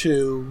probably number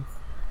 2.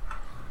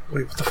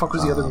 Wait, what the fuck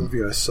was the other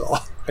movie I saw?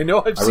 I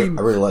know I've seen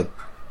I really like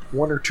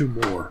 1 or 2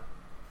 more.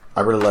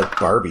 I really like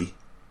Barbie.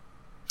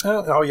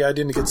 Oh yeah, I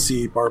didn't get to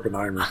see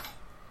Barbenheimer.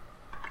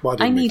 Well,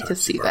 I need to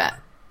see that.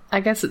 I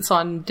guess it's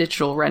on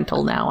digital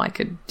rental now. I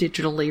could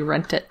digitally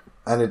rent it.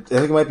 And I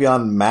think it might be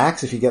on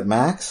Max if you get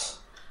Max.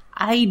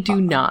 I do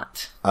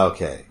not.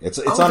 Okay. It's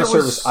on a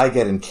service I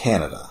get in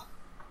Canada.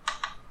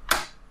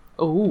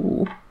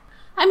 Oh.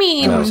 I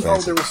mean, No.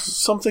 there was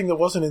something that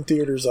wasn't in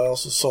theaters I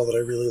also saw that I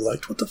really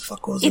liked. What the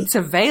fuck was it? it's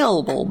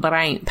available, but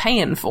I ain't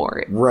paying for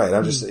it. Right.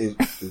 I'm just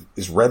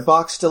is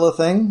Redbox still a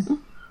thing?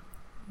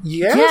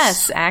 Yes?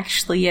 Yes,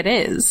 actually it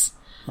is.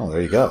 Oh,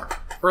 there you go.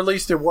 Or at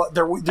least there was.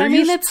 I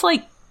mean, it's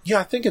like, Yeah,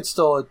 I think it's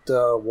still at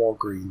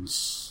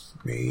Walgreens,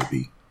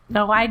 maybe.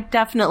 no, I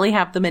definitely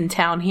have them in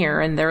town here,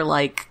 and they're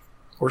like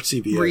Or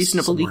CVS.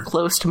 reasonably somewhere.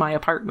 close to my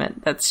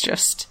apartment. That's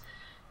just,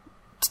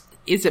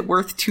 is it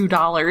worth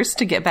 $2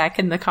 to get back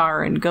in the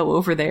car and go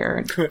over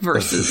there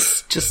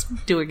versus just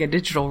doing a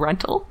digital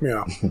rental?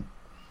 Yeah.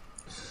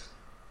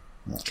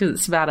 Because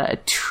it's about a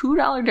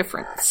 $2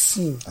 difference.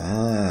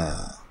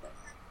 Ah.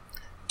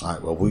 All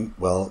right.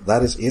 Well,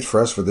 that is it for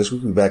us for this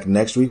week. We'll be back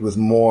next week with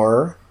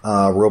more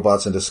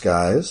Robots in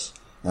Disguise.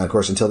 And of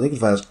course, until then, you can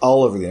find us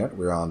all over the internet.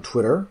 We're on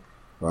Twitter.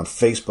 We're on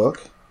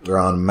Facebook. We're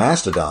on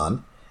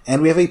Mastodon.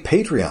 And we have a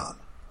Patreon.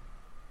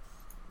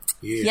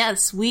 Yeah.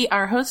 Yes, we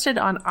are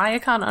hosted on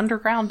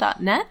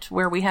iaconunderground.net,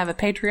 where we have a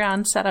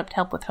Patreon set up to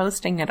help with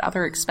hosting and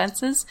other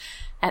expenses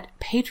at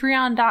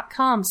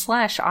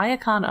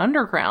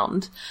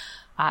patreon.com/iaconunderground.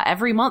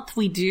 Every month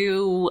we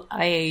do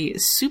a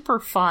super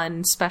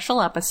fun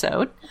special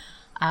episode.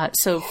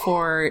 So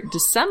for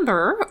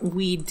December,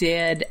 we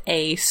did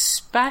a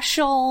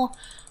special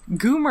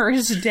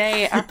Goomers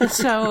Day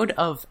episode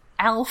of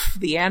Alf,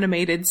 the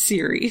animated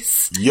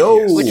series.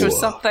 Yo! Which was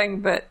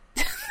something that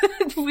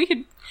we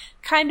had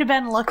kind of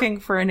been looking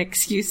for an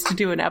excuse to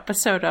do an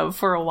episode of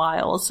for a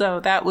while. So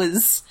that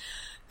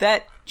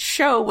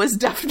show was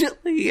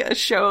definitely a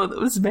show that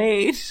was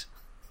made.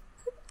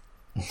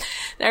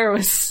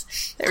 There's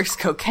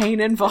cocaine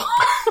involved.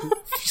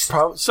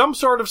 Some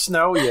sort of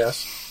snow,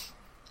 yes.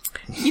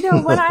 You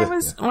know, when I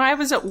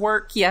was at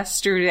work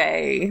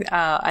yesterday,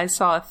 I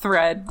saw a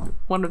thread.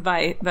 One of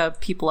the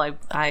people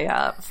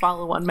I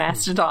follow on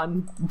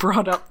Mastodon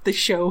brought up the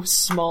show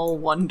Small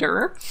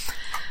Wonder.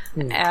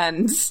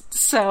 And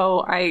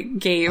so I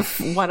gave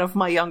one of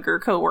my younger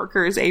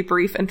coworkers a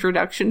brief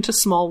introduction to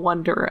Small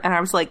Wonder, and I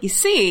was like, you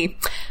see,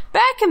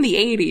 back in the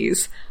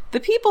 80s, the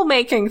people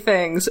making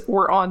things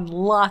were on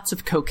lots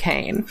of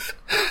cocaine.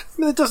 I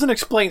mean, it doesn't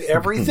explain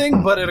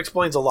everything, but it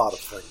explains a lot of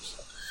things.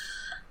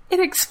 It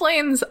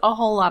explains a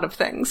whole lot of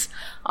things.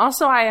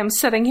 Also, I am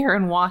sitting here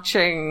and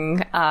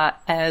watching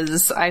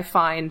as I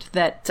find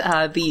that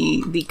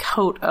the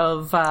coat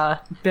of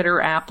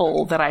bitter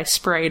apple that I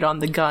sprayed on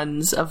the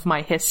guns of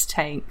my hiss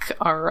tank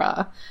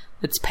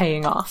it's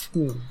paying off.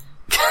 One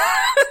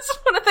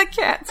of the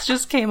cats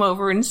just came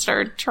over and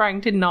started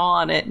trying to gnaw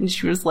on it, and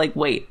she was like,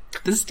 wait,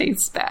 this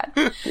tastes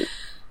bad.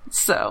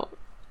 So,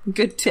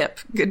 good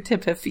tip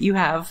if you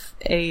have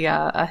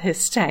a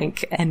hiss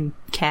tank and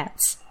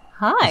cats.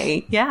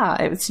 Hi, yeah,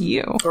 it was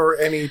you. Or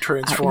any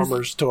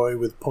Transformers toy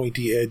with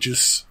pointy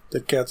edges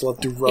that cats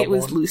love to rub on. It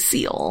was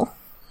Lucille.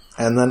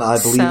 And then I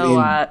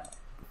believe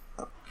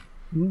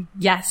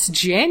yes,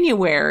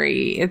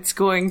 January. It's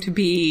going to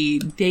be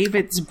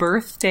David's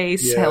birthday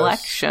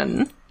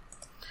selection.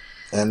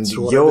 And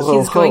So yo ho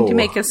he's ho, going to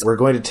make us- we're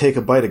going to take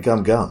a bite of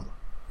gum gum.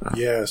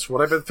 Yes,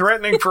 what I've been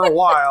threatening for a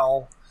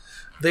while,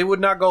 they would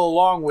not go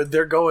along with.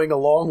 They're going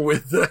along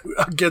with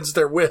against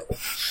their will.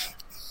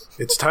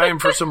 It's time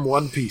for some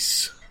One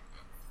Piece.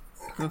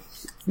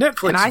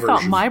 Netflix And I version.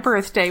 thought my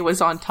birthday was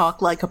on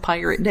Talk Like a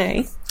Pirate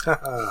Day.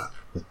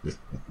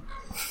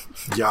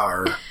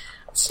 Yar.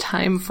 It's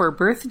time for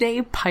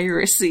birthday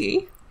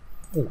piracy.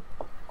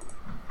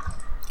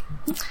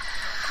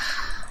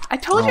 I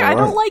told you, I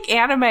don't like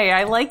anime.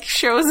 I like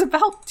shows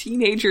about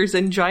teenagers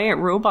and giant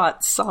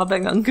robots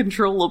sobbing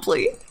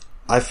uncontrollably.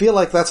 I feel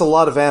like that's a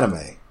lot of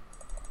anime.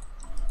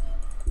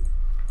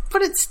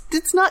 But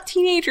it's not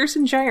teenagers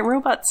and giant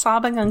robots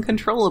sobbing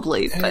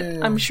uncontrollably, but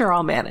I'm sure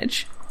I'll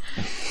manage.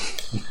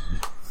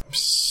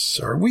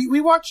 Sorry, we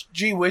watched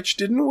G-Witch,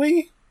 didn't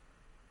we?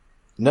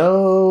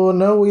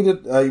 No, we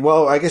did.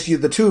 Well, I guess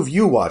the two of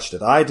you watched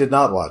it. I did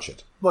not watch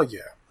it. Well, yeah.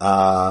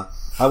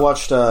 I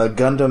watched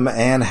Gundam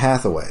Anne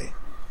Hathaway.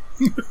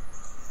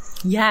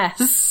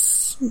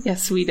 Yes,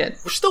 we did.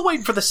 We're still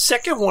waiting for the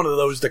second one of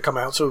those to come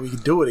out so we can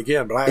do it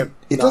again, but I have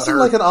It not doesn't heard.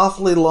 like an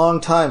awfully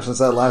long time since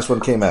that last one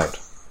came out.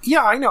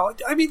 Yeah, I know.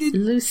 I mean,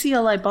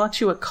 Lucille, I bought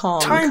you a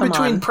calm. Time Come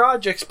between on.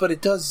 projects, but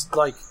it does,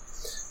 like,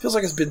 feels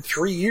like it's been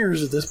 3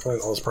 years at this point.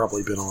 Well, it's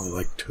probably been only,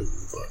 like, 2,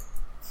 but...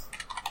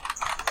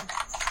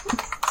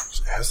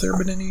 Has there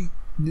been any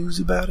news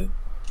about it?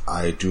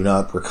 I do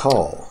not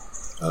recall.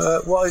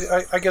 Well,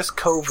 I guess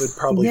COVID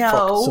probably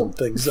fucked some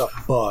things up,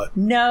 but...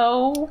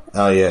 No.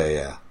 Oh,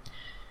 yeah.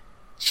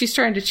 She's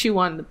trying to chew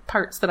on the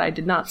parts that I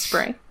did not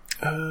spray.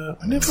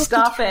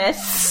 Stop it.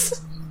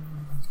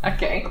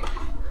 Okay.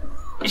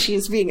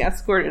 She's being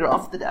escorted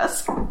off the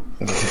desk.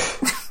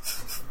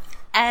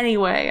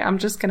 Anyway, I'm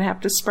just going to have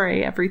to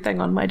spray everything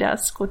on my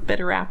desk with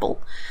bitter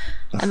apple.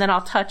 And then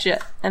I'll touch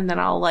it, and then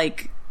I'll,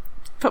 like,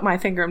 put my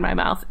finger in my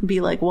mouth and be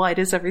like, why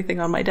does everything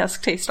on my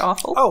desk taste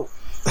awful? Oh.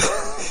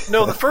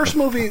 No, the first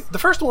one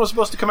was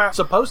supposed to come out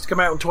in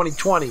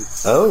 2020.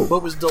 Oh.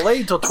 But was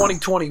delayed till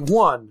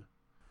 2021.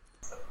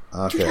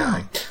 Okay.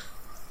 God.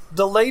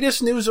 The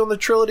latest news on the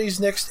trilogy's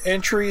next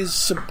entry is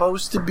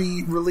supposed to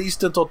be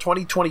released until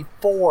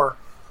 2024.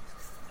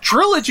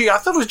 Trilogy? I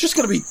thought it was just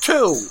going to be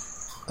 2.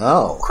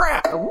 Oh.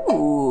 Crap.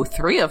 Ooh,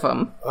 3 of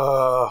them.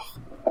 I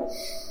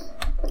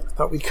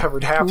thought we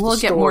covered half the story. We'll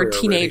get more already.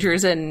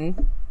 teenagers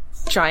and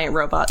giant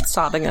robots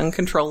sobbing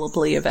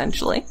uncontrollably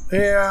eventually.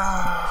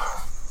 Yeah.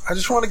 I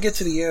just want to get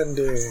to the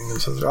ending.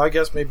 So I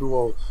guess maybe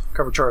we'll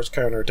cover Char's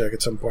Counterattack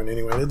at some point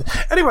anyway.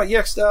 Anyway,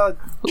 next,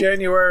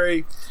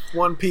 January,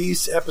 One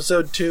Piece,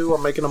 Episode 2.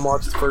 I'm making them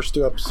watch the first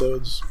 2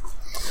 episodes.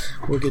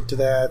 We'll get to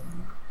that.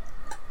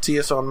 See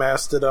us on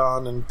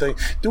Mastodon and thing.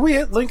 Do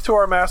we link to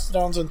our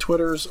Mastodons and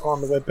Twitters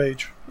on the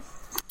webpage?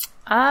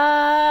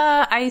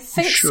 I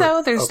think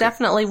so. There's Okay.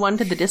 definitely one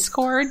to the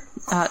Discord,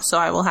 so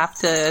I will have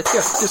to...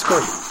 Yes,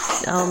 Discord.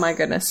 Oh my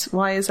goodness.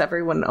 Why is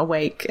everyone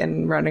awake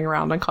and running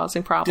around and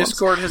causing problems?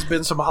 Discord has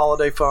been some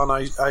holiday fun.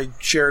 I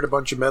shared a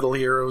bunch of Metal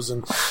Heroes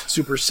and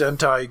Super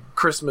Sentai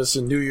Christmas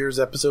and New Year's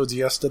episodes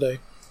yesterday.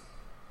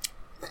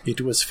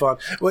 It was fun.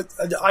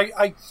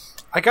 I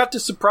got to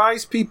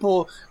surprise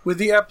people with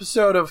the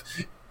episode of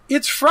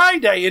It's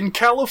Friday in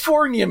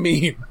California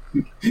meme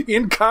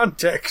in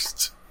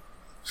context.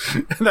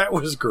 And that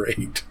was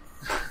great.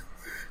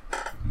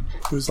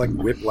 It was like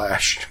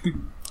whiplash.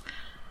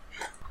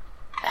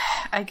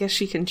 I guess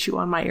she can chew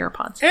on my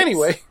AirPods.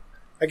 Anyway,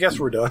 I guess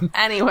we're done.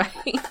 Anyway.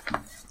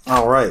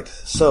 All right.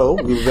 So,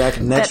 we'll be back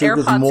next that week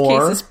with AirPods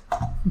more. case is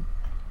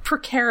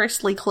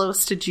precariously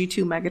close to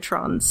G2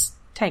 Megatron's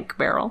tank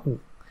barrel.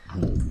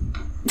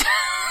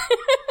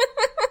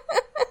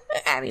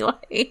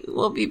 Anyway,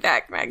 we'll be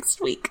back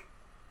next week.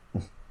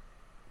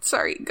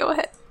 Sorry, go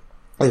ahead.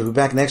 We'll be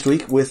back next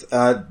week with,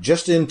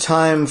 just in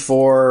time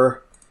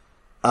for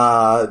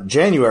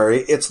January,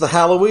 it's the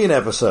Halloween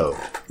episode.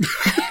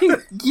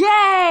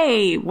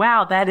 Yay!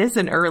 Wow, that is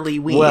an early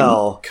ween.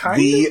 Well,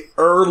 the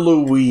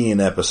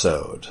Erleween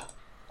episode.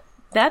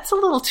 That's a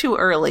little too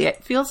early.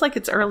 It feels like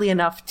it's early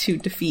enough to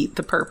defeat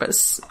the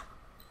purpose.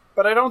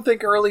 But I don't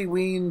think early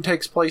Ween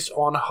takes place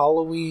on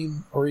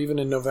Halloween or even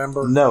in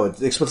November. No, it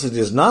explicitly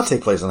does not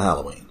take place on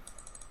Halloween.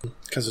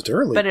 Because it's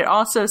early. But it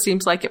also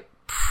seems like it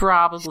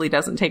probably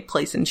doesn't take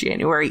place in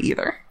January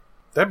either.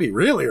 That'd be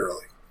really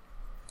early.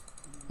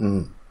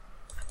 Mm.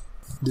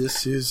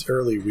 This is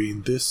early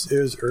Ween. This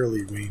is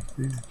early Ween.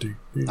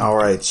 All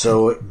right,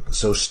 so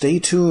stay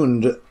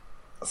tuned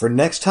for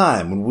next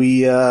time when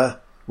we are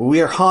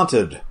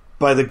haunted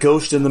by the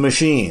ghost in the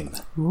machine.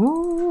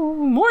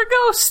 Ooh, more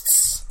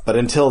ghosts! But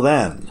until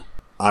then,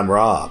 I'm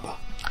Rob.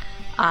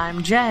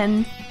 I'm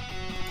Jen.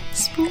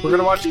 We're going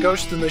to watch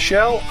Ghost in the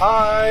Shell.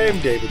 I'm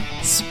David.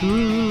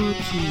 Spooky.